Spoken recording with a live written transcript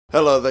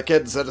Hello there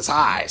kids, it is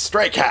I,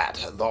 Stray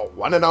Cat, the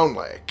one and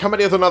only, coming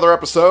with another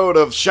episode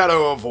of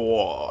Shadow of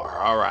War.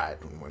 Alright,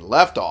 when we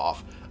left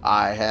off,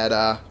 I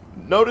had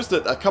noticed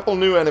that a couple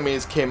new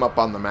enemies came up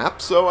on the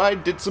map, so I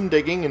did some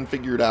digging and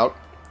figured out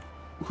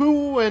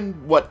who and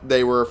what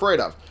they were afraid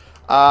of.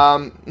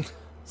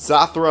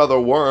 Zathra the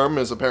Worm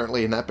is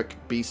apparently an epic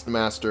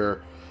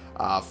beastmaster,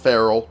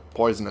 feral,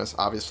 poisonous,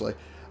 obviously.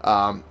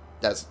 I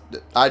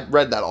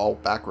read that all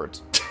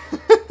backwards.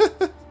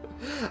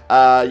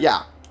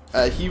 Yeah.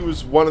 He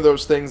was one of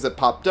those things that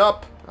popped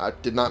up. I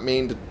did not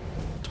mean to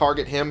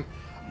target him.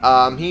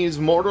 He's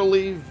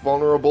mortally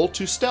vulnerable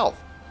to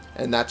stealth.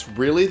 And that's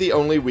really the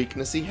only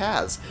weakness he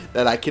has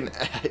that I can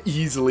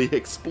easily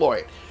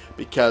exploit.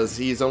 Because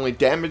he's only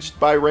damaged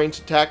by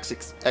ranged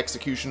attacks,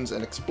 executions,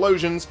 and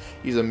explosions.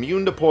 He's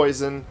immune to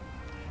poison.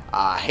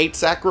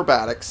 Hates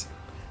acrobatics.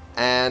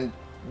 And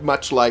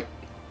much like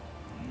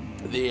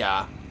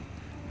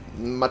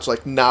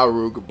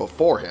Narug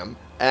before him.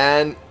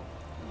 And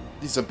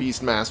he's a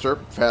Beastmaster,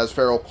 has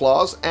feral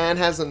claws, and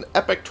has an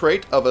epic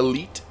trait of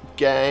elite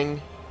gang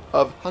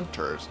of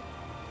hunters.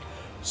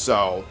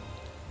 So,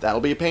 that'll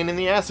be a pain in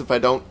the ass if I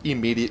don't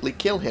immediately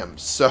kill him.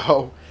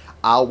 So,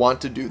 I'll want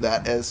to do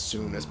that as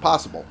soon as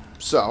possible.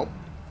 So,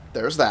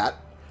 there's that.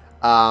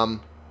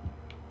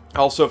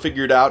 Also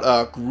figured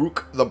out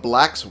Grook the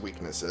Black's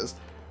weaknesses,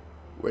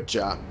 which,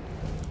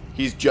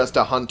 he's just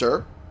a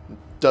hunter,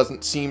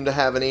 doesn't seem to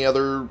have any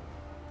other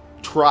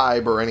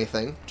tribe or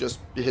anything, just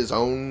his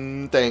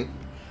own thing.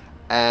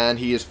 And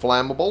he is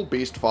flammable,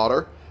 beast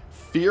fodder,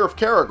 fear of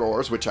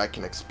Caragors, which I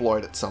can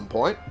exploit at some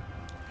point,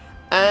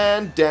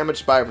 and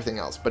damaged by everything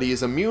else. But he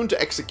is immune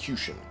to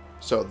execution,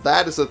 so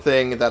that is a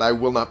thing that I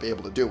will not be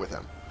able to do with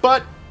him.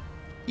 But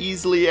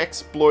easily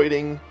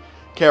exploiting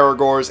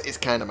Caragors is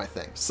kind of my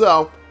thing.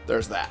 So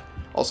there's that.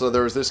 Also,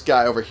 there's this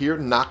guy over here,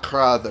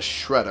 Nakra the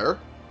Shredder,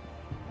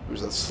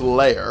 who's a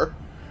slayer,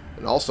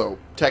 and also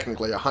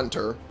technically a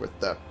hunter with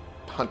the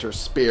hunter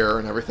spear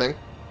and everything.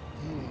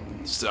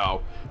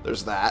 So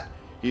there's that.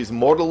 He's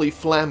mortally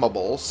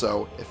flammable,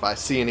 so if I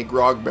see any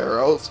grog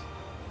barrels,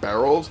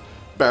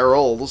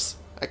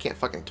 I can't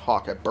fucking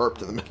talk, I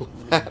burped in the middle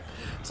of that,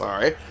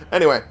 sorry.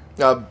 Anyway,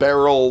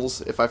 barrels,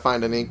 if I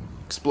find any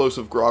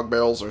explosive grog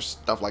barrels or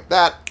stuff like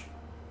that,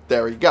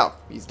 there you go,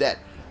 he's dead.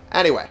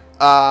 Anyway,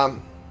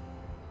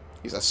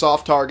 he's a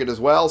soft target as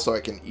well, so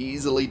I can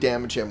easily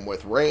damage him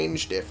with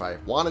ranged if I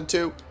wanted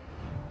to,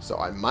 so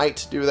I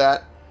might do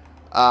that.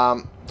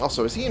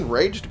 Also, is he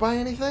enraged by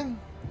anything?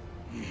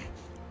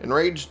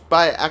 Enraged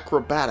by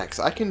acrobatics.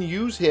 I can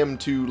use him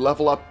to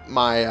level up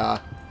my,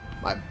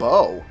 my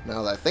bow,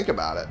 now that I think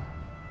about it.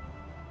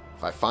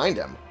 If I find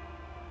him.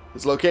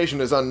 His location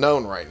is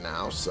unknown right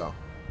now, so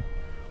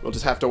we'll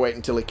just have to wait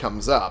until he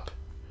comes up.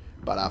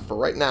 But, for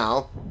right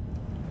now,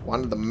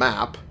 wanted the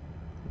map,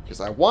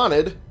 because I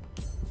wanted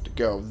to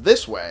go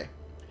this way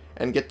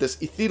and get this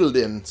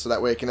Ithildin, so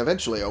that way I can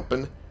eventually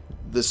open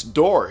this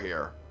door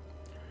here.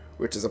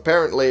 Which is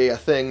apparently a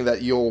thing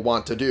that you'll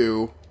want to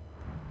do,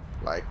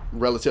 like,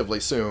 relatively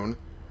soon,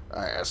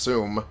 I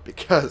assume,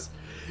 because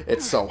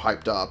it's so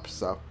hyped up,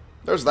 so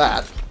there's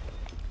that.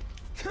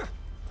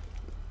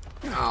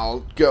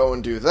 I'll go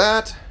and do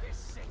that.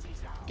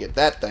 Get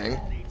that thing.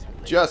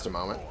 Just a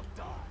moment.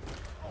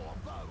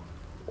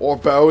 Or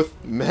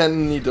both.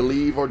 Men need to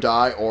leave or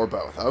die, or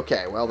both.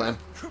 Okay, well then.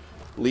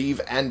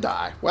 Leave and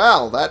die.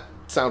 Well, that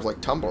sounds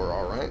like Tumblr,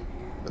 alright.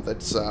 But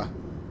that's,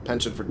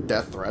 penchant for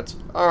death threats.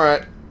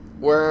 Alright.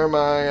 Where are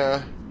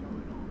my,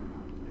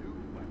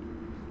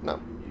 no.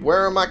 Where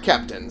are my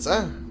captains,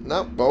 huh?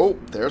 No. Oh,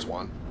 there's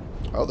one.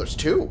 Oh, there's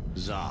two.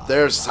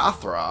 There's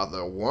Zathra,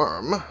 the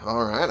worm.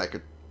 Alright, I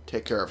could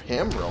take care of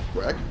him real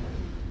quick.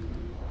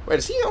 Wait,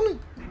 is he only...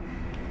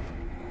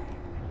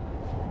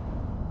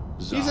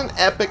 He's an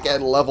epic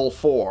at level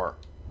 4.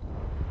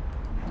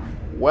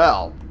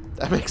 Well,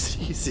 that makes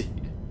it easy.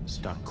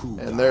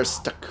 And there's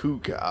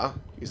Stakuga.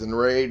 He's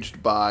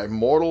enraged by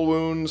mortal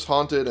wounds,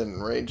 haunted, and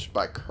enraged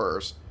by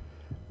curse.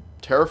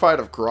 Terrified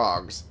of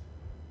graugs.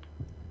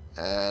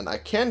 And I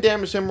can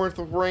damage him with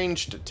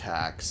ranged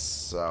attacks,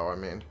 so, I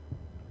mean,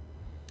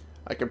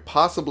 I could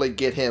possibly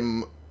get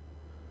him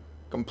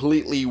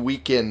completely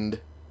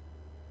weakened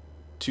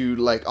to,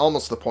 like,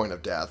 almost the point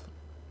of death.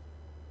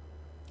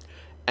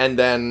 And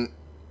then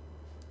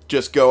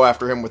just go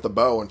after him with the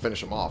bow and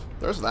finish him off.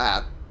 There's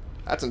that.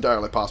 That's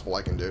entirely possible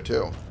I can do,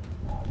 too.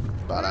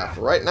 But,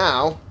 for right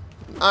now,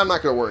 I'm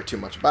not going to worry too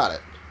much about it.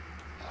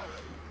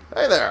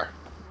 Hey there.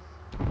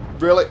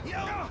 Really?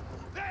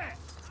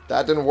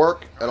 That didn't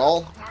work at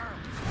all?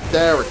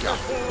 There we go.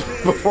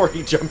 Before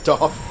he jumped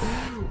off.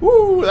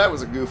 Woo, that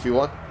was a goofy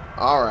one.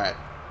 Alright.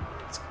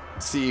 Let's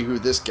see who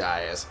this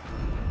guy is.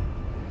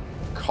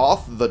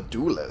 Koth the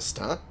Duelist,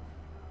 huh?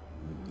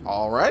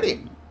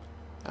 Alrighty.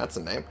 That's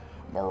a name.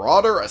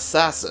 Marauder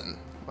Assassin.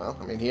 Well,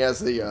 I mean, he has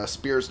the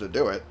spears to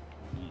do it.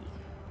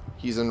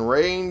 He's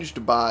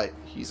enraged by...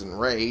 He's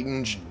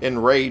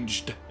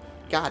enraged.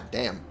 God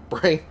damn.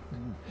 Brain.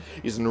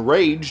 He's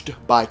enraged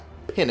by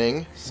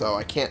pinning, so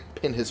I can't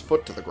pin his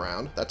foot to the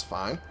ground. That's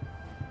fine.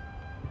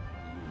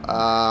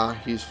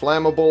 He's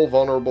flammable,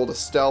 vulnerable to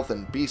stealth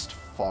and beast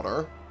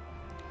fodder.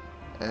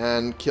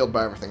 And killed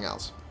by everything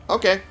else.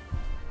 Okay.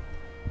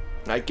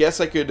 I guess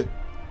I could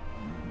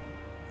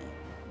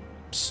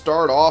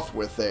start off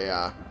with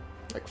a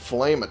like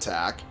flame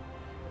attack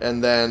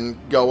and then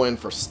go in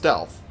for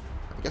stealth.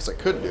 I guess I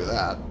could do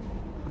that.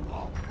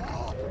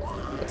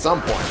 At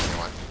some point,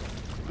 anyway.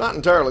 Not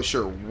entirely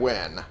sure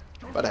when,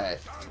 but hey.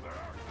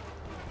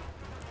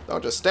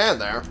 Don't just stand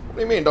there. What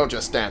do you mean, don't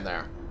just stand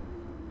there?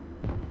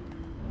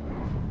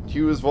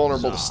 He was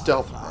vulnerable to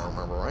stealth, if I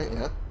remember right,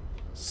 yeah?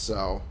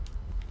 So,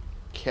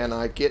 can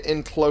I get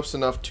in close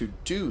enough to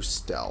do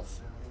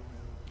stealth?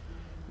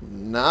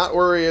 Not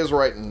where he is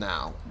right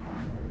now.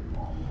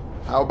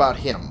 How about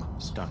him?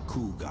 He's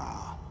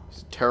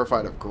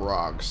terrified of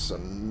graugs, so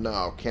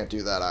no, can't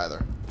do that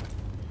either.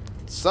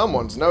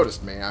 Someone's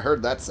noticed me. I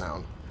heard that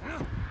sound.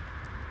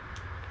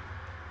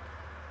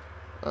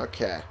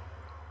 Okay.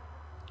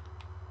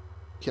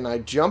 Can I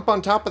jump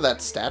on top of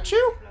that statue?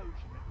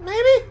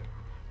 Maybe?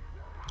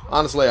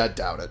 Honestly, I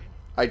doubt it.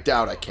 I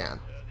doubt I can.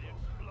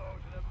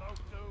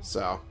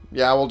 So,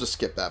 yeah, we'll just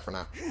skip that for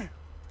now.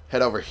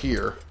 Head over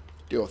here.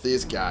 Deal with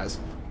these guys.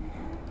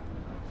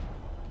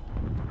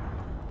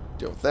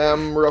 Deal with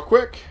them real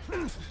quick.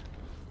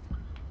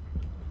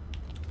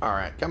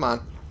 Alright, come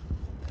on.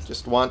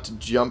 Just want to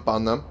jump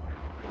on them.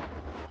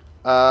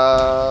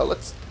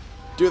 Let's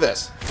do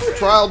this.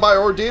 Trial by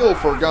ordeal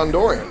for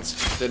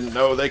Gondorians. Didn't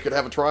know they could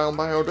have a trial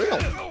by ordeal.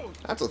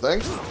 That's a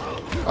thing.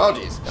 Oh,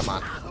 jeez. Come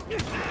on.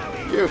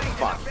 You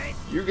fuck.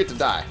 You get to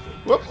die.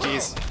 Whoop,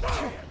 jeez.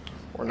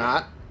 Or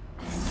not.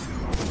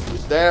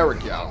 There we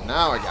go.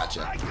 Now I got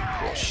you.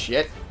 Well,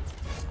 shit.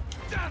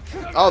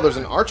 Oh, there's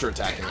an archer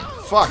attacking me.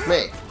 Fuck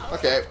me.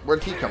 Okay,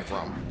 where'd he come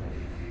from?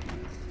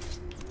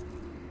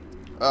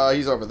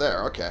 He's over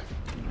there. Okay.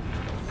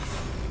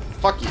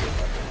 Fuck you.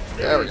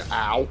 There we go.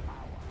 Ow.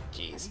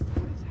 Jeez.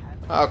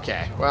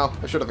 Okay, well,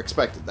 I should have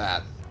expected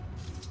that.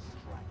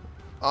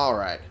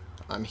 Alright.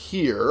 I'm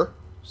here,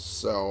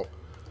 so...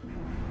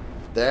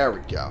 There we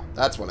go.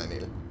 That's what I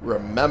needed.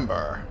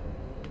 Remember.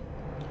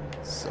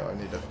 So I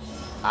need to...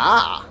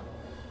 Ah!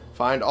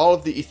 Find all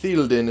of the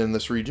Ithildin in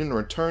this region and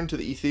return to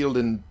the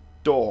Ithildin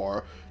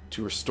door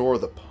to restore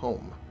the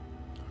poem.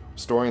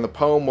 Restoring the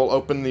poem will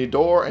open the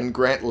door and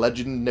grant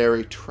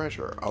legendary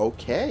treasure.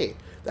 Okay.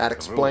 That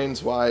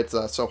explains why it's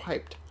so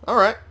hyped.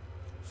 Alright.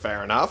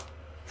 Fair enough.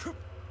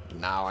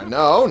 Now I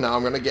know. Now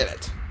I'm going to get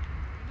it.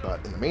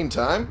 But in the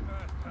meantime,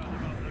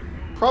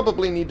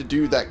 probably need to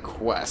do that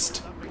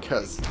quest.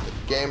 Because the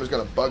game is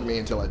going to bug me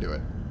until I do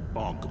it.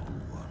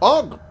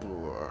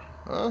 Ogbur.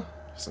 Huh?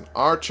 He's an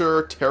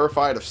archer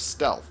terrified of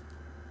stealth.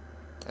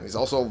 And he's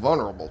also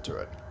vulnerable to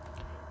it.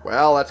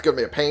 Well, that's going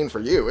to be a pain for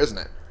you, isn't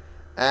it?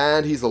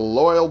 And he's a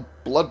loyal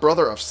blood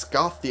brother of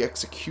Scoth the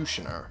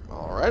Executioner.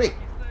 Alrighty.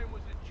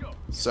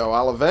 So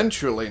I'll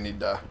eventually need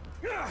to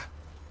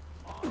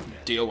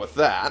deal with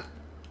that.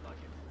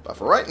 But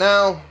for right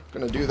now, I'm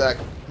going to do that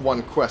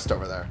one quest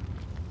over there.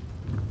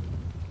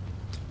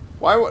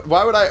 Why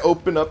would I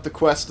open up the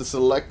quest to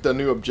select a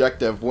new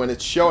objective when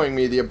it's showing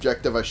me the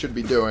objective I should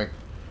be doing?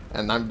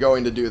 And I'm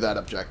going to do that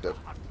objective.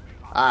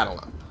 I don't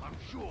know.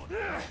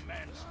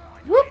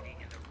 Whoop.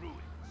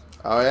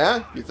 Oh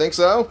yeah? You think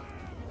so?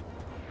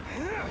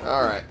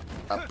 Alright.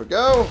 Up we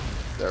go.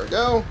 There we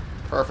go.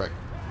 Perfect.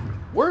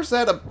 Where's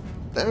that?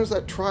 There's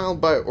that trial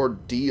by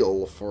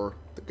ordeal for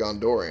the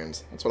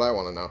Gondorians. That's what I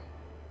want to know.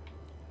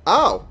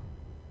 Oh!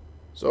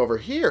 So over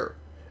here,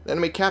 the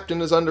enemy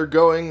captain is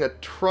undergoing a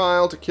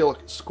trial to kill a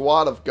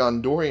squad of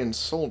Gondorian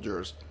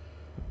soldiers.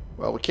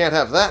 Well, we can't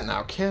have that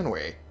now, can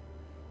we?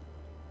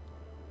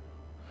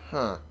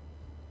 Huh.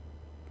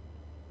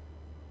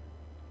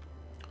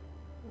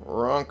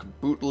 Ronk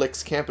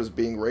Bootlick's camp is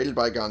being raided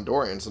by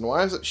Gondorians. And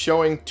why is it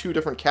showing two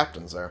different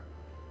captains there?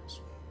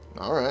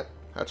 Alright,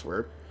 that's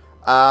weird.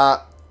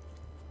 I'll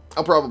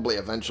probably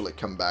eventually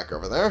come back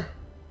over there.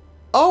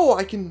 Oh,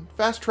 I can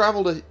fast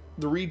travel to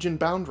the region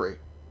boundary.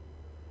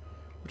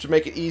 Which would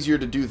make it easier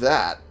to do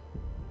that.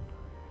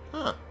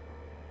 Huh.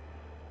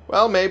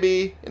 Well,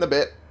 maybe in a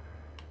bit.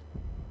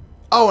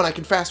 Oh, and I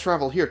can fast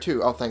travel here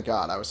too. Oh, thank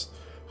God. I was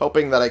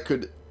hoping that I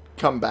could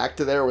come back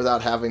to there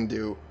without having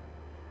to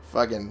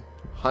fucking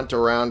hunt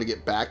around to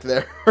get back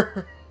there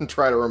and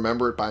try to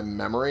remember it by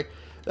memory.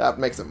 That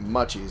makes it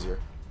much easier.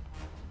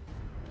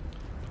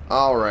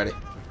 Alrighty.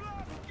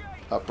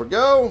 Up we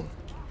go.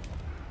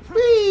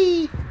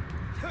 Whee!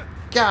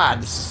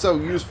 God, this is so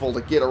useful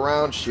to get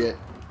around shit.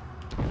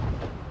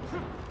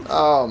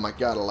 Oh my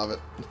God, I love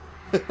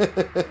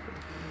it.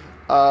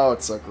 Oh,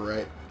 it's so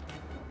great.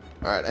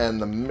 Alright,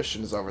 and the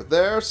mission is over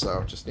there,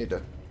 so just need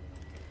to...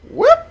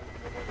 Whoop!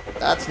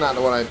 That's not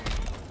what I...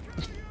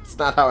 It's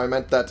not how I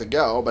meant that to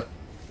go, but...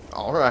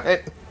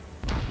 Alright.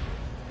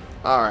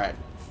 Alright.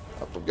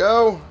 Up we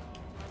go.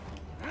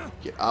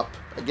 Get up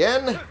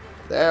again.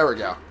 There we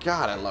go.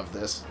 God, I love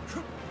this.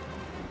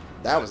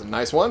 That was a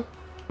nice one.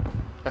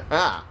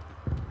 Haha.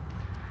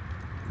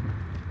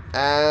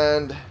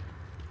 And...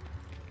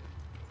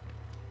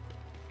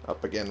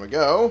 Up again we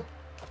go.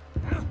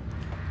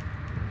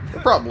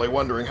 You're probably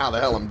wondering how the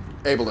hell I'm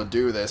able to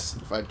do this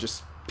if I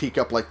just peek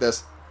up like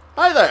this.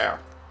 Hi there!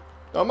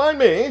 Don't mind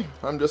me.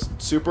 I'm just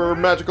super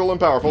magical and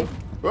powerful.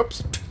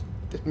 Whoops.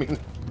 Didn't mean to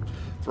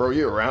throw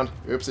you around.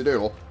 Oopsie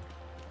doodle.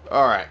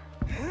 Alright.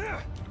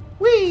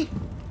 Whee!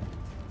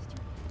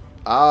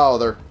 Oh,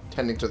 they're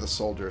tending to the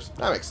soldiers.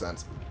 That makes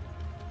sense.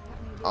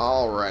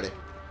 Alrighty.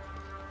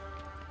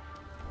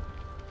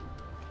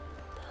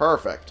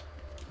 Perfect.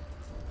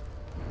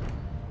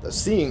 The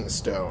Seeing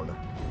Stone.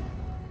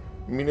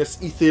 Minas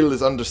Ithil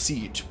is under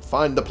siege.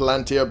 Find the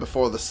Palantir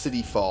before the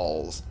city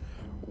falls.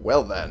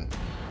 Well then.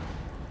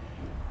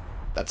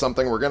 That's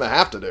something we're gonna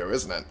have to do,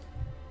 isn't it?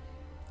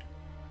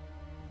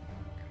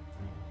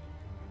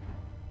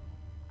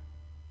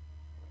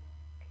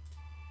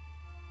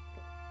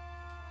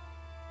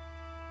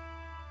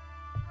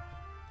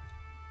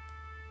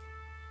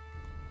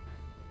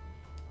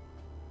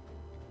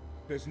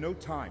 There's no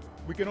time.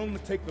 We can only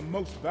take the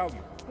most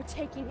valuable. We're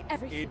taking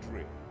everything.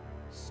 Idril,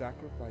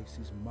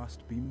 sacrifices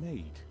must be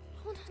made.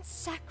 We'll not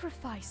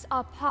sacrifice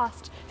our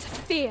past to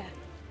fear.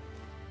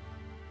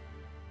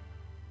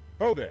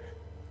 Oh there.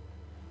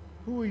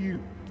 Who are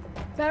you?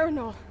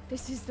 Veronor,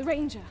 this is the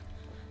ranger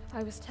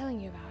I was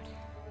telling you about.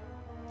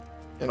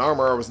 In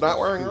armor I was not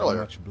wearing earlier.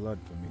 Much blood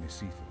for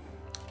Minas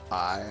Ithil.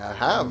 I I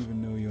have. don't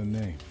even know your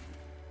name.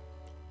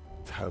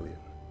 Talion.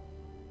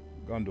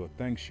 Gondor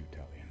thanks you,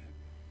 Talion.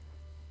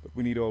 But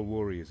we need all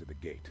warriors at the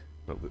gate.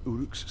 Well, the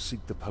Uruks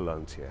seek the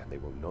Palantir, and they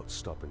will not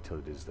stop until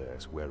it is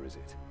theirs. Where is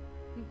it?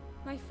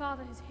 My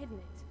father has hidden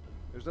it.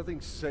 There's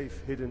nothing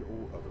safe, hidden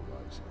or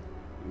otherwise.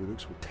 The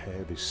Uruks will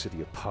tear this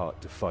city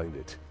apart to find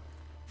it.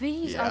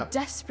 These are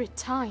desperate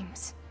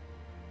times.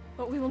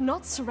 But we will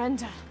not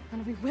surrender,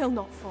 and we will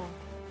not fall.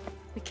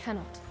 We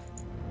cannot.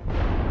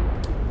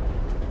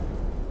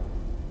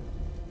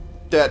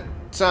 That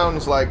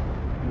sounds like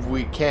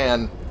we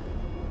can,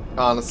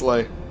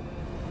 honestly.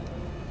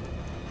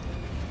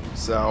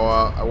 So,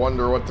 I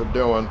wonder what they're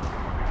doing.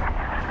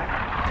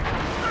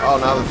 Oh,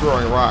 now they're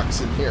throwing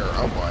rocks in here.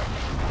 Oh, boy.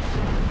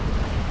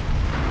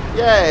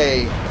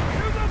 Yay!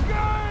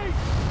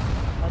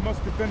 I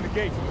must defend the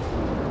gate.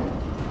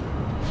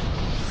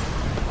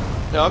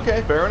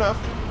 Okay, fair enough.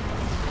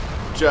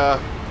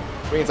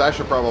 Which means I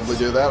should probably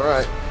do that,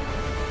 right?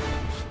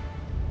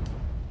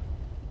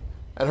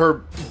 And her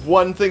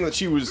one thing that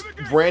she was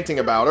ranting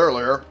about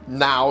earlier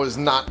now is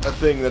not a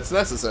thing that's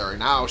necessary.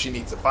 Now she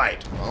needs to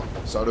fight. Well,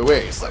 so do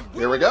we. So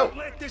here we go.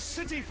 Let this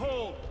city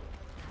fall.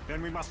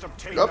 Then we must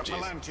obtain Oh, the jeez.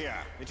 Palantir.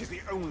 It is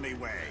the only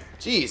way.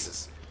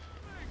 Jesus.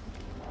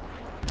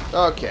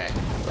 Okay.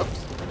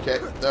 Oops. Okay,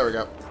 there we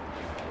go.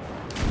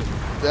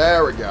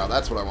 There we go.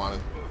 That's what I wanted.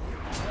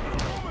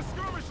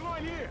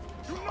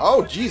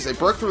 Oh, jeez, they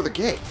broke through the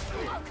gate.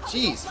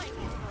 Jeez.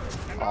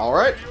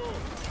 Alright.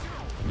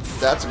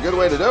 That's a good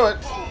way to do it.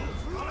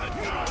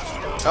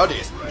 Oh,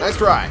 jeez. Nice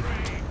try.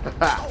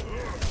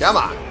 Come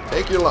on.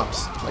 Take your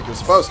lumps, like you're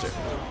supposed to.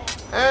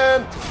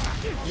 And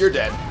you're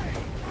dead.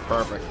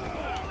 Perfect.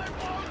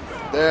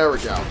 There we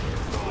go.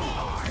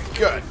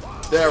 Good.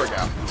 There we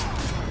go.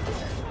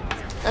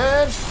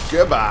 And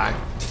goodbye.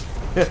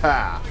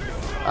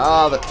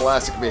 Ah, the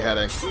classic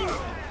beheading.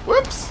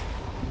 Whoops.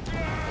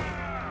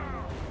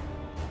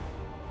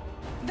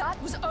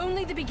 That was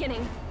only the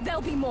beginning.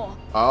 There'll be more.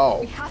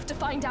 Oh. We have to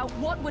find out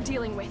what we're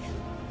dealing with.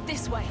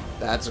 This way.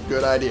 That's a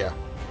good idea.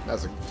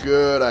 That's a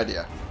good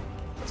idea.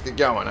 Let's get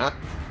going, huh?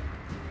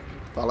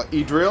 Follow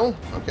Idril.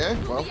 Okay,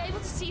 We'll well. be able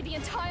to see the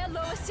entire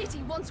lower city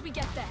once we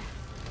get there.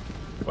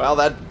 Well,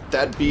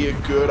 that'd be a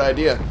good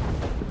idea.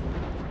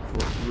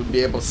 We'd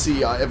be able to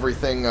see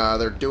everything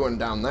they're doing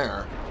down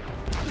there.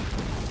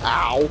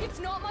 Ow.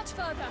 It's not much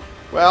further.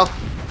 Well,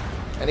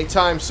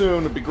 anytime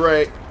soon would be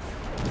great.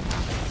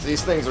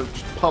 These things are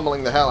just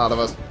pummeling the hell out of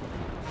us.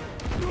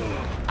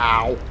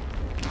 Ow.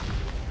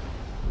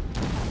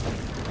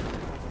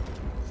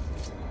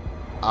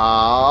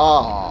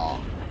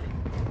 Ah.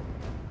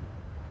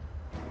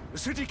 The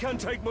city can't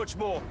take much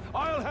more.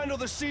 I'll handle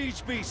the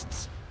siege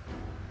beasts.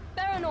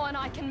 Veronor and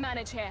I can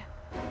manage here.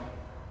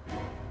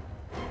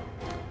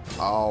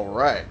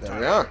 Alright, there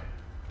we are.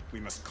 We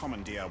must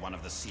commandeer one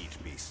of the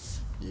siege beasts.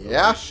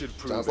 Yeah, This should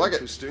prove sounds like it.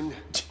 interesting.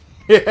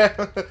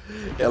 Yeah,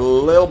 a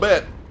little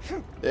bit.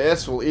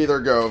 This will either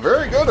go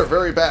very good or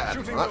very bad.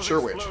 I'm not sure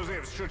which.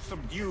 Explosives should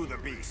subdue the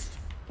beast.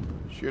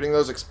 Shooting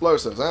those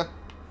explosives, huh?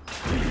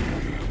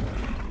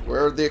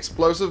 Where'd the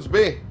explosives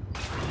be?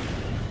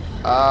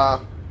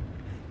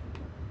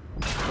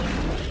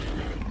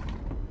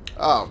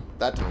 Oh,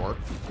 that didn't work.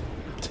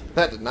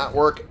 That did not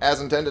work as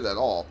intended at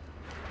all.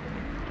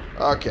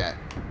 Okay.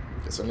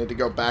 Guess I need to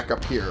go back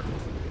up here.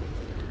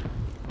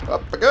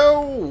 Up I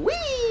go!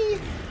 Whee!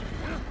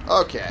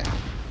 Okay.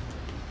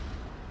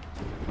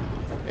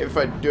 Maybe if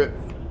I do it...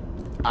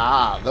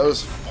 Ah,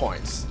 those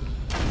points.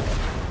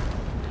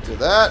 Do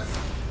that.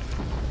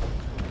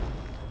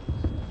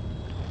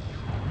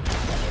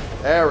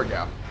 There we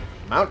go.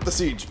 Mount the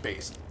siege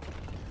beast.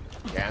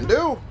 Can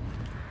do.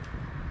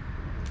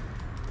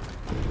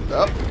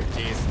 Oh,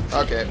 jeez.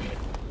 Okay.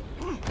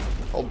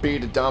 Hold B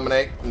to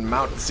dominate and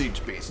mount the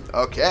siege beast.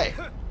 Okay.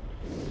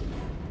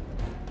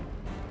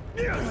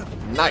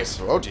 Nice.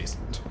 Oh, jeez.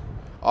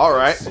 All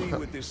right. See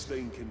what this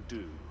thing can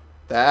do.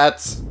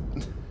 That's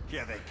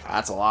Here they come.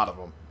 that's a lot of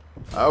them.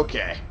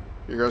 Okay.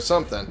 Here goes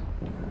something.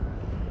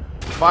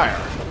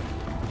 Fire.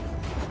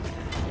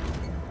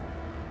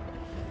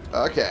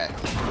 Okay.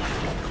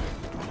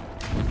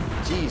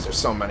 Jeez, there's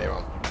so many of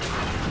them.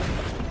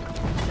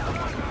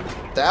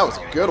 That was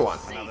a good one.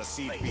 Another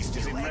seed beast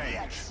is in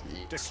range.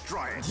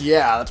 Destroy it.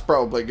 Yeah, that's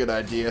probably a good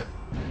idea.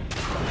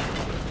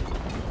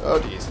 Oh,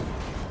 jeez.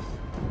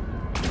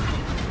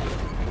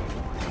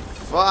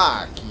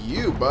 Fuck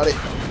you, buddy.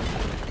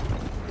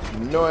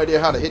 No idea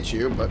how to hit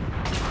you, but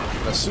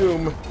I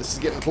assume this is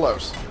getting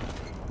close.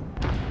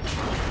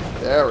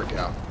 There we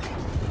go.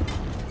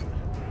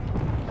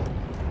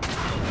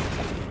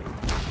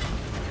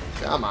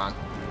 Come on.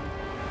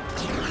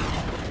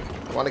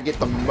 I want to get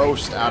the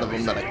most out of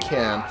them that I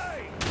can.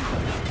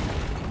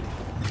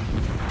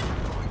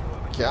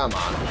 Come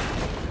on.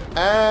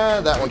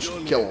 And that one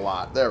should kill a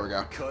lot. There we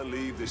go. Can't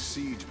leave this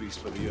siege beast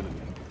for the enemy.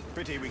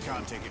 Pity we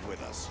can't take it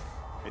with us.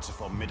 It's a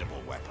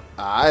formidable weapon.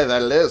 Aye,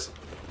 that it is.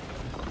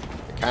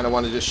 I kind of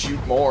want to just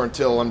shoot more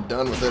until I'm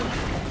done with it.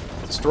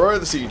 Destroy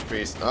the siege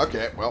beast.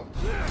 Okay, well,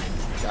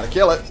 gotta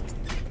kill it.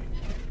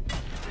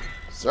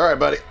 Sorry,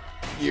 buddy.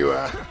 You,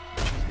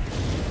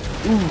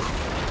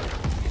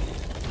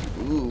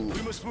 Ooh.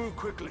 We must move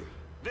quickly.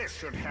 This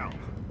should help.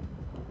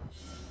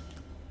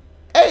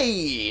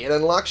 Hey! It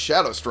unlocks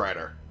Shadow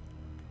Strider.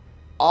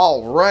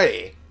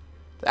 Alrighty.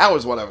 That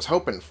was what I was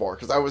hoping for,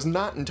 because I was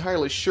not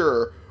entirely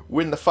sure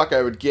when the fuck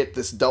I would get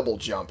this double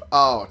jump.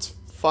 Oh, it's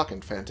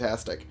fucking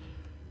fantastic.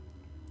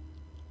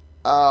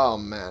 Oh,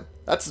 man.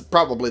 That's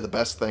probably the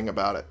best thing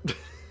about it.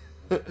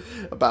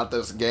 About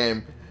this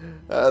game.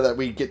 That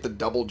we get the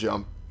double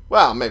jump.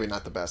 Well, maybe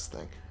not the best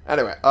thing.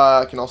 Anyway,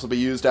 it can also be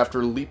used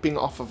after leaping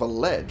off of a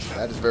ledge.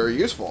 That is very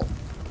useful.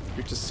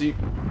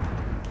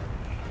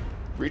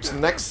 Reach the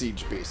next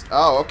siege beast.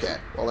 Oh, okay.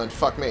 Well then,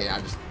 fuck me. I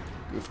just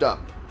goofed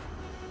up.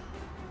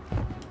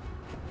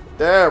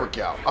 There we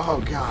go. Oh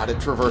god,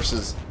 it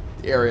traverses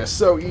the area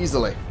so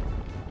easily.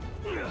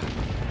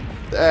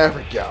 There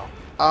we go.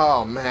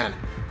 Oh man.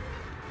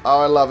 Oh,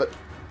 I love it.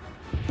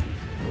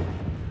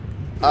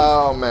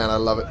 Oh man, I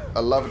love it. I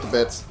love it to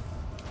bits.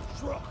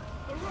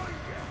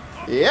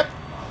 Yep.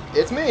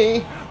 It's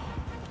me.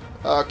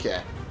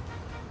 Okay.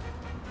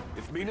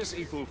 If Minas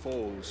Ithil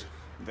falls,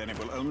 Then it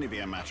will only be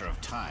a matter of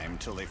time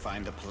till they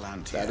find a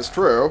Palantir. That is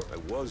true. I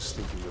was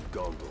thinking of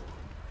Gondor.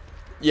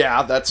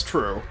 Yeah, that's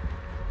true.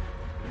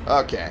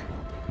 Okay.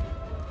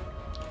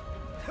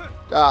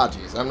 Ah,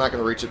 jeez. I'm not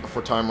going to reach it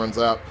before time runs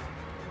out.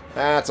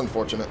 That's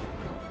unfortunate.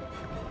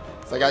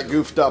 So I got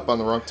goofed up on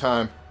the wrong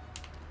time.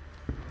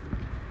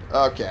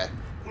 Okay.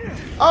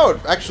 Oh,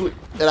 it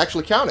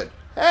actually counted.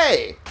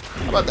 Hey!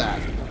 How about that?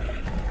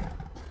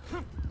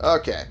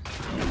 Okay.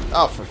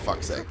 Oh, for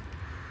fuck's sake.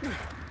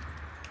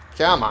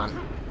 Come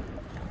on.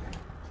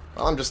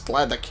 Well, I'm just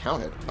glad that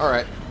counted.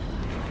 Alright.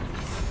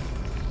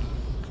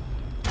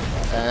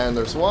 And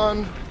there's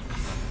one.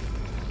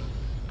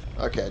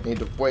 Okay, I need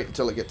to wait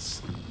until it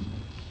gets...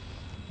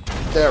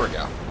 There we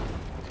go.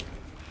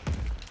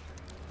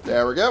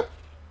 There we go.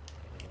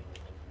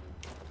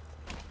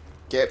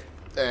 Okay,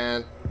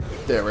 and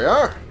there we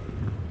are.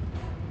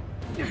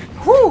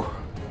 Whew!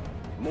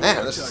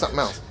 Man, this is something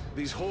else.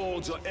 These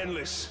hordes are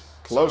endless.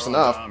 Close Sauron's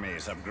enough.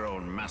 armies have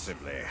grown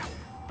massively.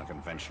 A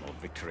conventional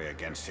victory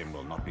against him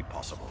will not be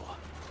possible.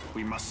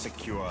 We must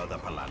secure the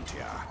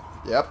Palantir.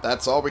 Yep,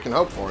 that's all we can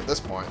hope for at this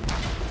point.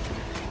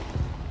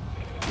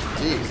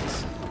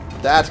 Jesus.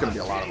 That's gonna be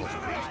a lot of them.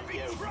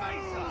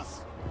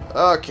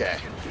 Okay.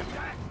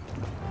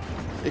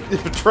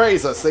 It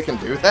betrays us, they can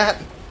do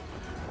that?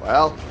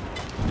 Well,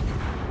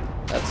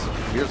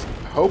 here's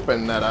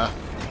hoping that,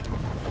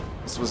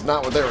 this was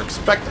not what they were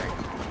expecting.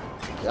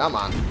 Come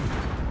on.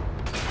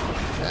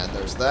 And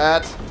there's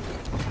that.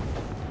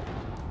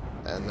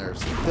 And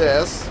there's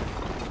this.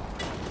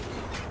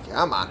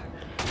 Come on.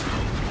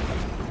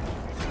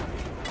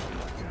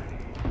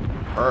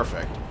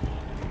 Perfect.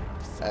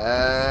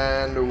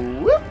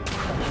 And whoop!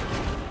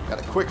 Got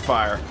a quick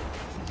fire.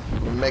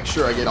 Make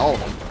sure I get all of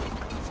them.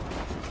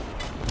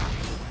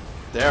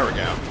 There we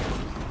go.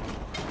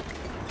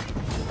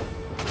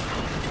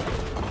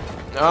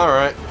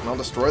 Alright, I'll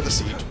destroy the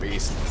siege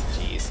beast.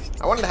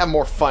 Jeez. I wanted to have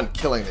more fun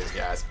killing these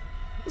guys.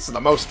 This is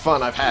the most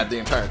fun I've had the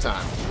entire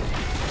time.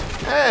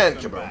 And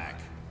kaboom. Back.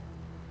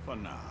 For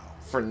now.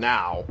 For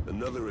now.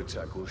 Another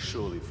attack will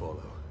surely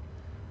follow.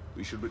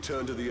 We should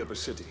return to the upper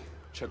city.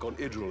 Check on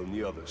Idril and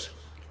the others.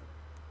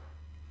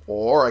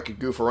 Or I could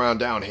goof around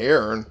down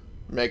here and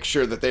make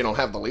sure that they don't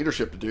have the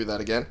leadership to do that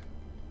again.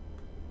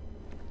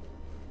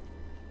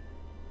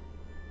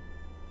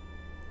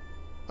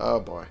 Oh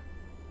boy.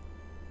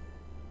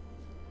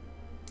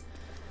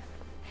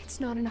 It's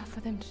not enough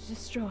for them to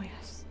destroy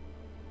us.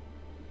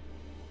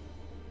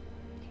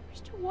 They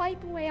wish to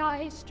wipe away our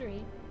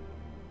history.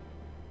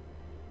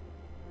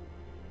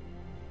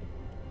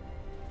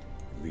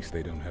 At least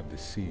they don't have the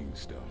seeing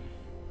stone.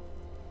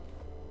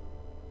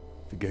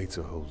 The gates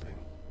are holding.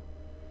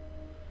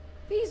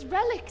 These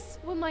relics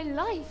were my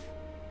life.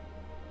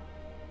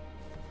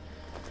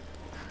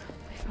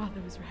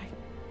 father was right.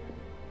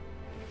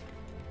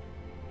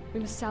 We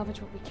must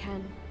salvage what we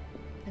can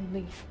and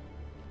leave.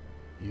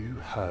 You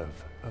have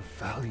a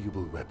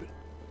valuable weapon.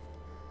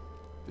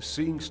 The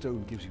Seeing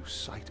Stone gives you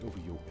sight over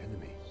your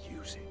enemy.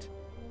 Use it.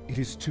 It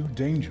is too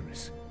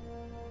dangerous.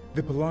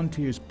 The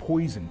Palantir is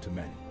poison to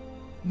men.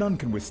 None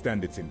can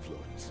withstand its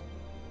influence.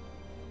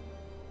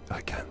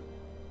 I can.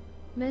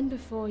 Men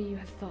before you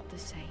have thought the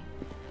same.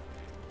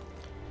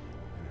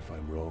 And if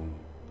I'm wrong,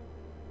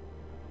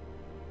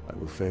 I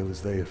will fail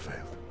as they have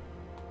failed.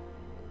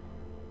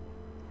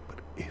 But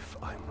if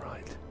I'm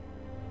right,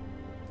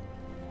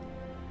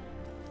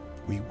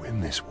 we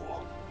win this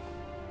war.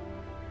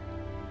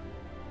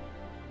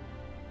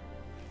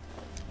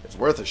 It's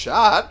worth a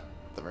shot,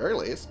 at the very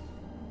least.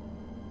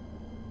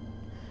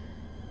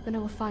 Then I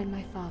will find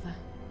my father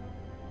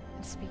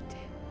and speak to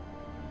him.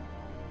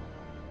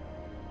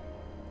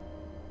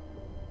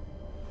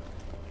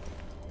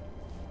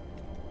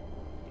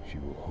 She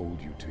will hold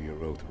you to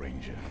your oath,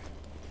 Ranger.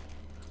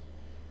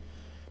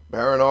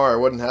 Baranor, I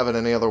wouldn't have it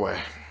any other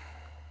way.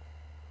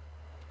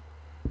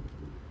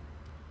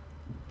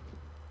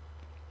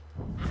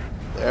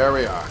 There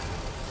we are.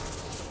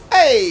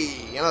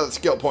 Hey! Another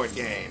skill point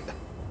gained.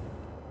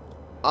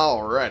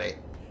 Alrighty.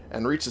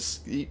 And reach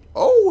a...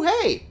 Oh,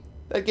 hey!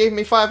 That gave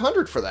me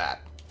 500 for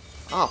that.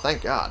 Oh,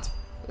 thank God.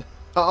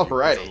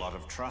 Alrighty. There's a lot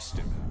of trust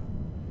in her.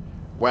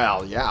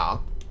 Well, yeah.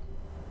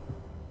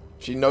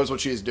 She knows what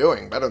she's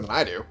doing better than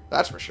I do.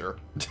 That's for sure.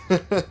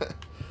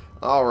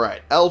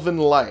 Alright. Elven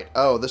Light.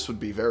 Oh, this would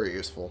be very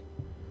useful.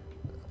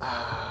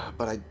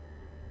 But I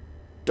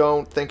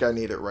don't think I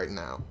need it right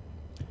now.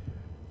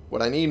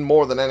 What I need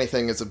more than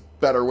anything is a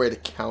better way to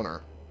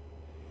counter.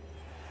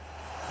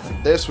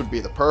 This would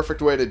be the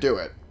perfect way to do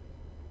it.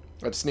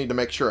 I just need to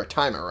make sure I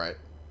time it right.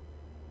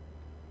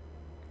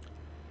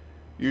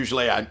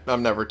 Usually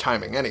I'm never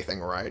timing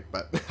anything right,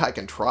 but I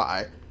can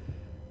try.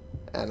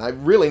 And I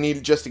really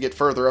need just to get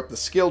further up the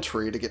skill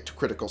tree to get to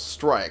Critical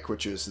Strike,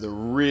 which is the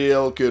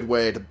real good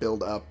way to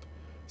build up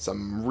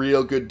some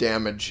real good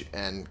damage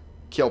and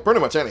kill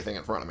pretty much anything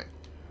in front of me.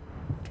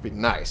 Which would be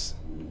nice.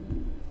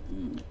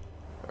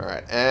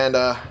 Alright, and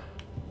in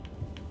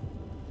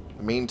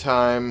the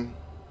meantime,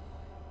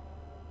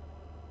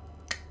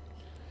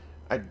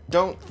 I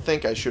don't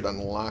think I should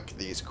unlock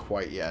these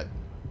quite yet.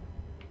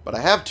 But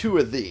I have 2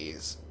 of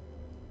these.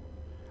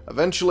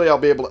 Eventually I'll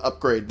be able to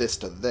upgrade this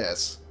to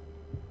this.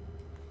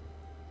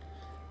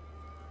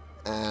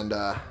 And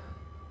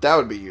that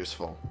would be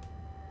useful.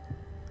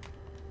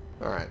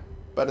 Alright,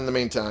 but in the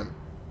meantime,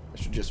 I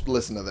should just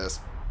listen to this.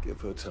 Give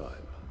her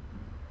time.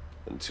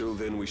 Until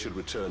then, we should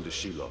return to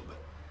Shelob.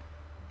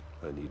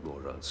 I need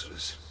more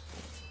answers.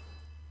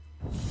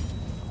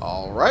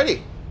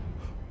 Alrighty.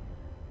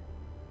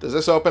 Does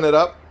this open it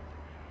up?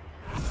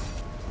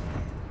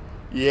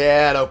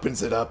 Yeah, it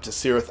opens it up to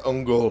Cirith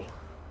Ungol.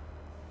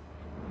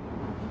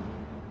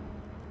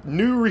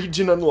 New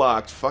region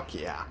unlocked. Fuck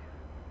yeah.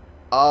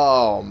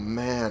 Oh,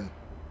 man.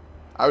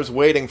 I was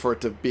waiting for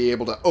it to be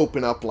able to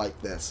open up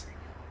like this.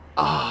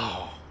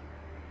 Oh.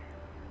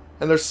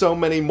 And there's so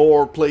many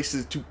more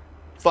places to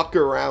fuck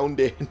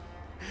around in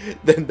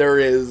than there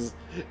is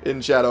in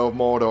Shadow of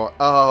Mordor.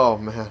 Oh,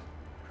 man.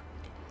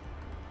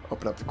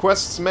 Open up the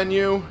quests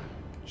menu.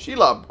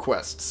 Shelob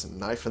quests.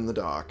 Knife in the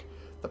dark.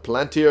 The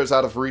Palantir is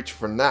out of reach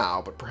for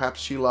now, but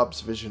perhaps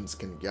Shelob's visions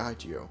can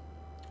guide you.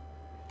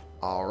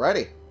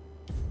 Alrighty.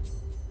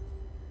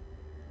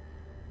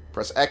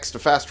 Press X to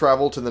fast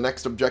travel to the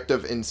next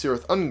objective in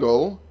Cirith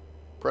Ungol.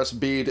 Press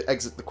B to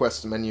exit the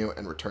quest menu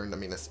and return to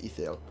Minas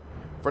Ithil.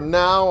 For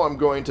now, I'm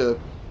going to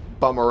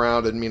bum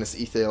around in Minas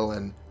Ithil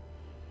and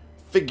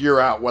figure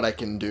out what I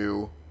can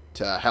do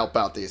to help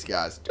out these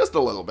guys. Just a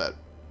little bit.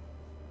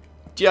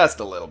 Just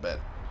a little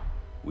bit.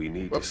 We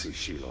need to see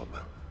Shelob.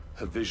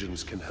 Her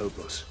visions can help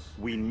us.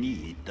 We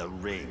need the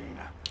ring.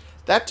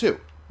 That too.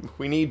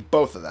 We need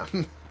both of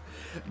them.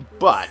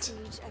 But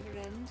Will the siege ever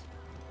end?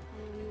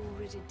 Or are we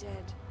already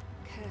dead,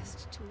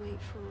 cursed to wait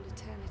for all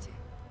eternity?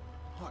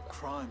 What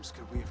crimes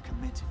could we have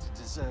committed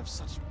to deserve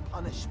such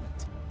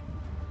punishment?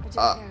 I don't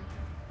know,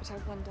 but I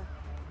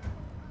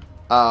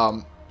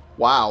wonder.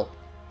 Wow.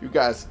 You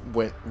guys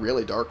went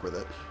really dark with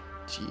it.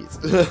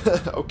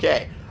 Jeez.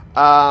 Okay.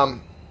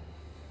 Can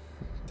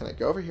I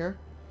go over here?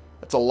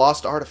 It's a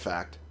lost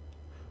artifact.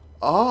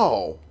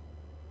 Oh.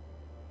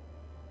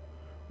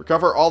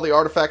 Recover all the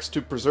artifacts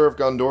to preserve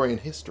Gondorian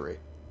history.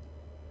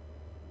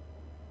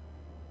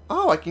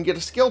 Oh, I can get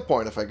a skill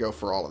point if I go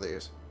for all of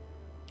these.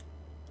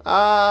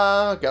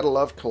 Gotta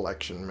love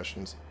collection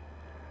missions.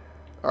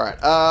 Alright,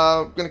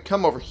 I'm gonna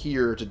come over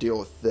here to deal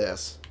with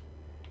this.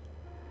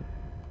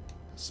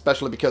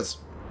 Especially because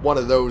one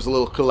of those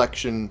little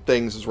collection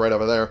things is right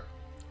over there.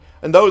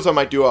 And those I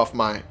might do off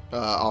my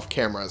off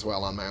camera as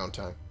well on my own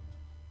time.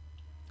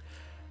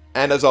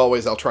 And as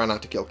always, I'll try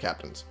not to kill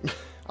captains.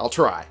 I'll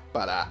try,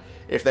 but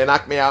if they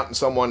knock me out and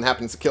someone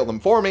happens to kill them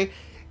for me,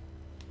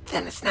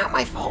 then it's not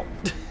my fault.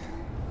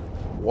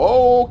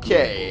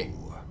 Okay.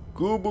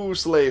 Gubu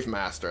Slave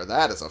Master.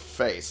 That is a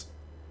face.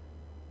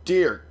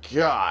 Dear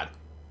God.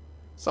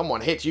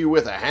 Someone hit you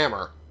with a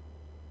hammer.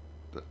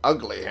 An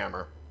ugly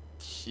hammer.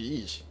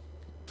 Sheesh.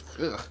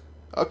 Ugh.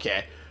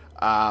 Okay.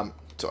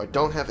 So I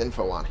don't have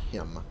info on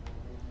him.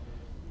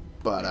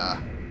 But,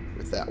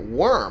 with that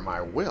worm,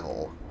 I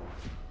will.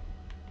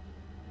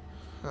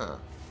 Huh.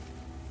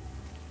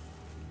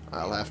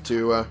 I'll have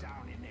to,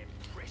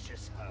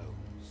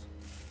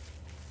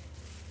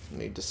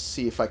 need to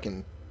see if I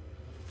can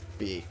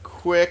be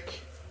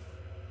quick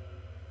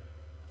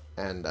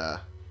and,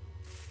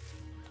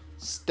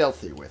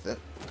 stealthy with it.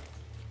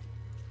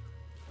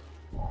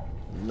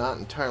 Not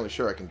entirely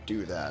sure I can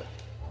do that.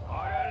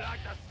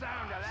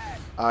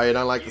 Oh, you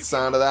don't like the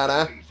sound of that,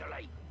 huh?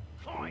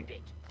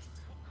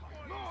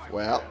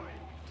 Well.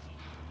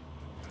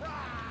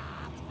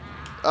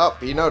 Oh,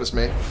 he noticed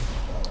me.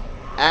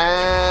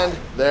 And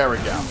there we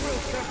go.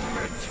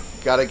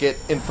 Gotta get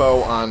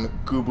info on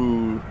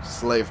Gubu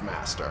Slave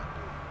Master.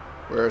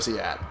 Where is he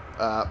at?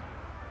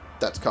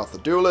 That's called the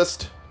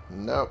Duelist.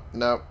 Nope,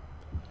 nope.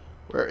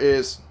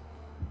 Where's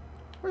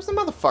the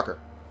motherfucker?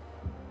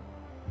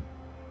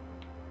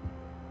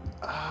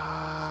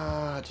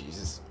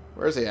 Jesus.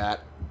 Where's he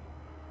at?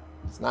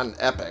 It's not an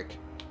epic.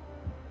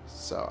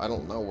 So I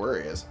don't know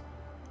where he is.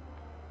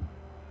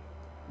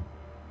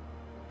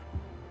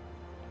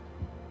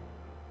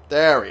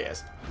 There he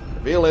is.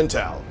 Reveal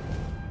intel.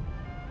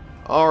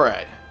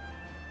 Alright.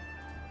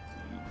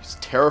 He's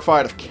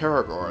terrified of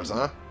Caragors,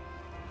 huh?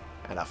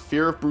 And a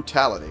fear of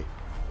brutality.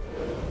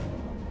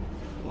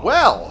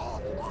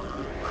 Well!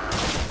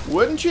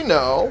 Wouldn't you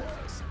know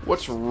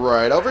what's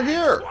right over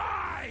here?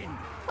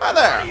 Hi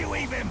there! Do you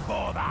even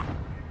bother?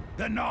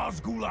 The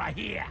Nazgul are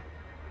here.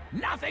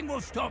 Nothing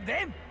will stop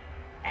them,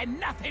 and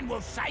nothing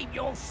will save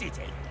your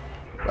city.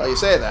 Well, you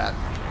say that,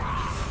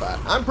 but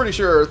I'm pretty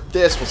sure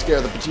this will scare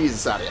the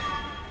bejesus out of you.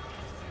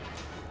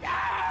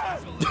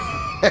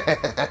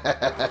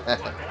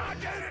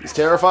 He's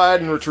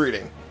terrified and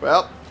retreating.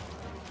 Well,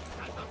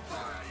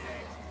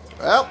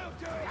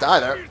 die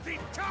there.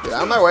 Get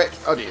out of my way.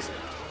 Oh, jeez.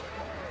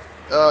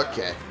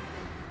 Okay.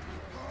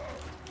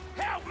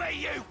 Help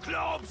me, you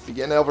clubs! If you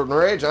get an Elven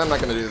Rage, I'm not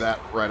going to do that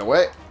right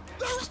away.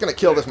 Just going to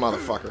kill this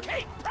motherfucker.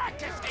 Keep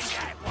practicing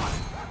that one.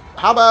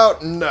 How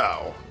about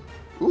no?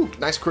 Ooh,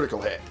 nice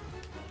critical hit.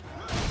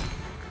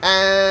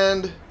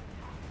 And...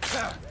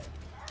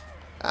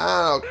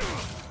 oh.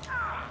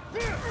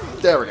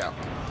 There we go.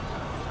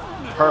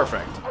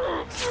 Perfect.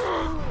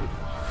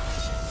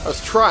 I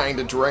was trying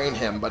to drain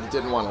him, but it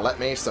didn't want to let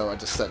me, so I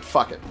just said,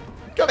 fuck it.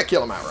 Gotta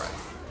kill him outright.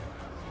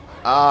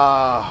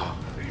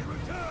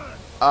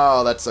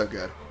 Oh, that's so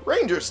good.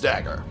 Ranger's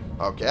Dagger.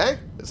 Okay.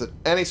 Is it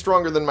any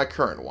stronger than my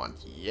current one?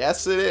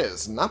 Yes, it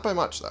is. Not by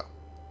much, though.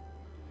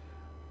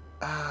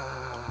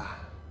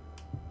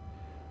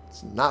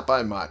 It's not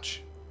by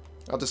much.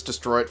 I'll just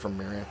destroy it from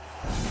Miriam.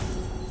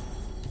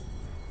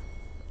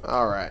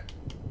 Alright.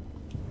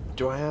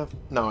 Do I have...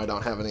 no, I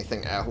don't have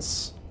anything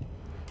else.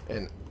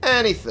 In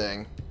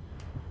anything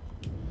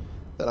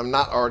that I'm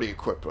not already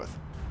equipped with.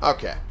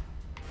 Okay.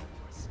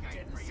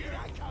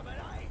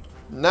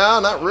 No,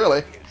 not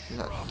really.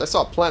 I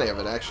saw plenty of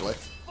it, actually.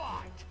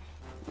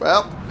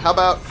 Well, how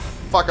about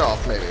fuck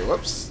off, maybe.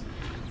 Whoops.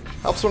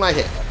 Helps when I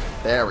hit.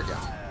 There we go.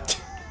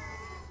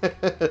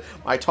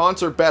 My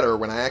taunts are better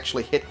when I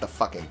actually hit the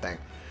fucking thing.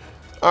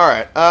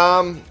 Alright,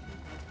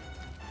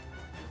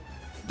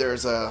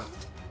 there's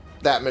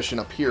that mission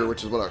up here,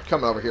 which is what I'm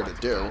coming over here to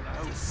do.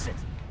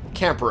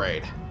 Camp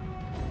raid.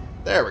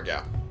 There we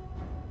go.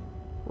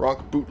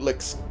 Ronk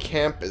Bootlick's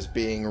camp is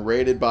being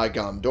raided by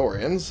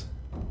Gondorians.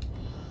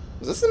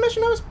 Was this the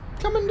mission I was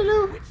coming to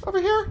do over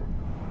here?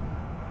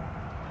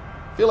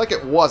 I feel like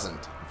it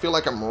wasn't. I feel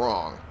like I'm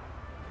wrong.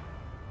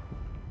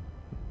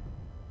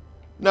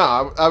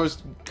 No, I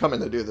was coming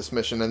to do this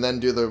mission and then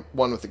do the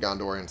one with the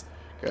Gondorians.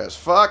 Because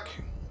fuck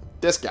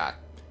this guy.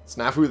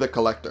 Snafu the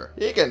Collector.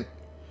 He can...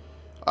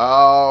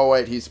 oh,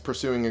 wait. He's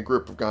pursuing a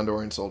group of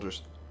Gondorian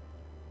soldiers.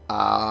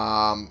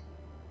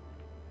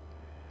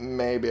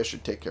 Maybe I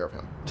should take care of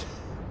him.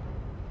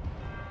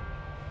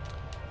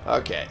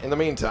 Okay. In the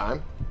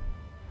meantime...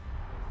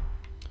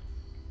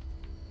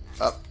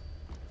 up.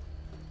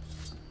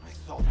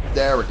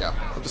 There we go.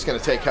 I'm just going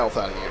to take health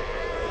out of you.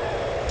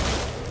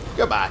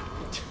 Goodbye.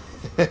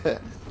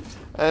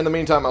 In the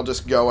meantime, I'll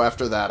just go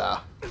after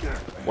that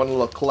one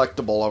little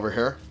collectible over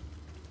here.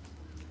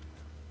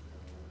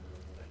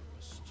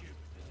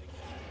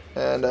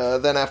 And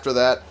then after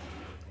that,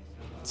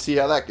 see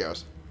how that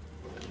goes.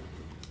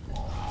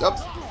 Yep.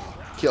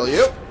 Kill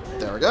you.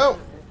 There we go.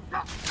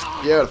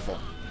 Beautiful.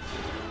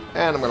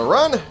 And I'm going to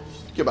run.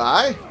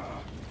 Goodbye.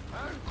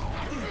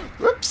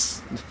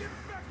 Whoops.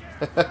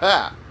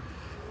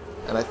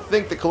 And I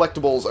think the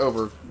collectible's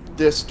over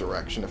this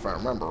direction, if I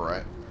remember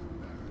right.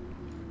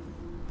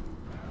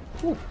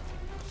 Ooh,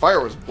 fire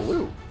was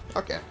blue.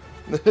 Okay.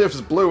 It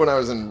was blue when I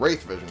was in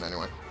Wraith Vision,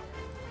 anyway.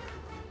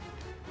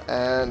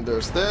 And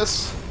there's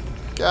this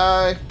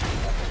guy.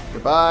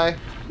 Goodbye.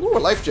 Ooh, a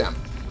life gem.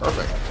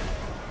 Perfect.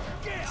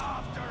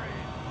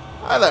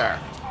 Hi there.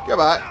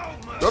 Goodbye.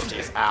 Oops,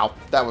 jeez. Ow.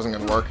 That wasn't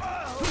going to work.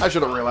 I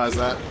should have realized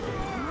that.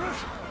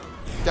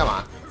 Come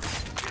on.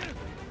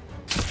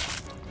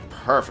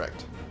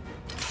 Perfect.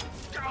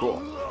 Cool.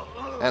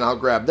 And I'll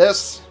grab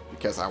this,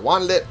 because I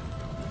wanted it.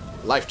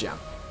 Life gem.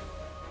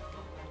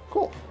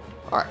 Cool.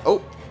 Alright,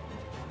 oh.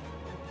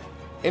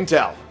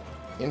 Intel.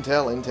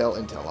 Intel, intel,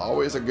 intel.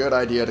 Always a good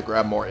idea to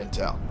grab more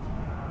intel.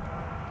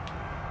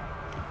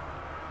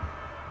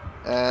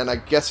 And I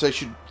guess I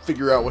should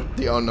figure out what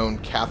the unknown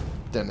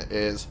captain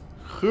is.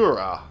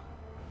 Hurrah.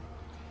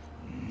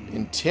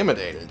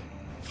 Intimidated.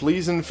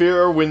 Flees in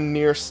fear when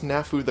near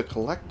Snafu the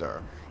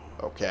Collector.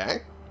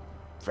 Okay.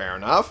 Fair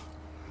enough.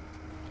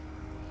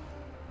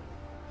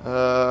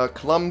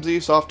 Clumsy,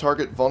 soft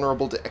target,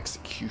 vulnerable to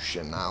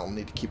execution. I'll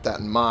need to keep that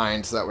in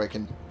mind so that way I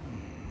can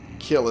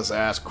kill his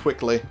ass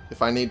quickly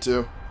if I need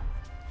to.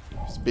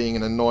 Just being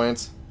an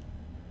annoyance.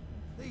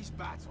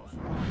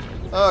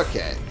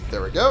 Okay,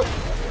 there we go.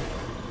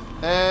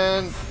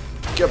 And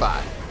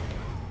goodbye.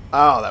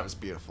 Oh, that was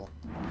beautiful.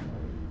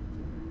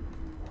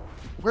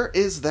 Where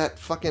is that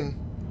fucking...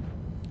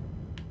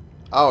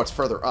 Oh, it's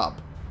further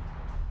up.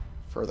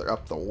 Further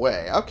up the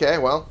way. Okay,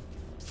 well,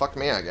 fuck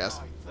me, I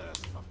guess.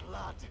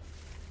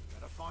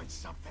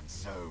 Something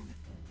soon.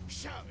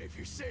 Shout if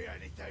you see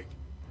anything.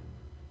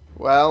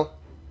 Well,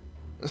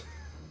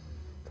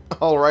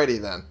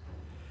 alrighty then.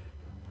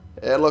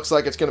 It looks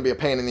like it's going to be a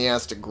pain in the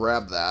ass to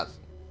grab that.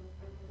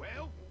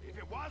 Well, if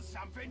it was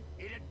something,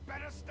 it'd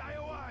better stay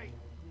away.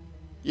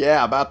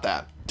 Yeah, about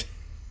that.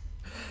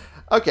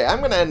 Okay, I'm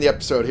going to end the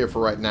episode here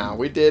for right now.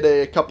 We did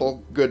a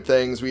couple good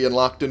things. We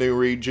unlocked a new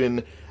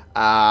region.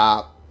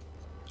 I'd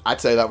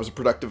say that was a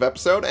productive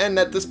episode, and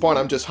at this point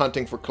I'm just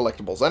hunting for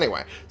collectibles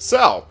anyway.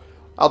 So,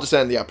 I'll just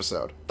end the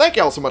episode. Thank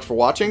you all so much for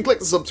watching. Click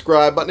the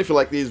subscribe button if you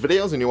like these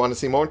videos and you want to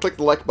see more, and click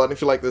the like button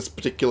if you like this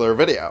particular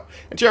video.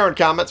 And share in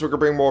comments. We can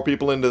bring more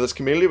people into this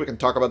community. We can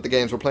talk about the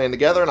games we're playing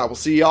together, and I will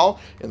see y'all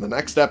in the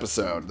next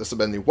episode. This has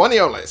been the one and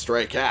only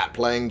Stray Cat,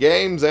 playing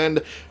games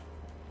and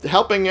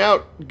helping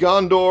out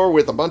Gondor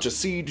with a bunch of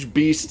siege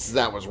beasts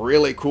that was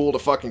really cool to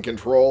fucking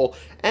control,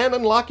 and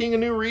unlocking a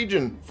new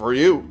region for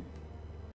you.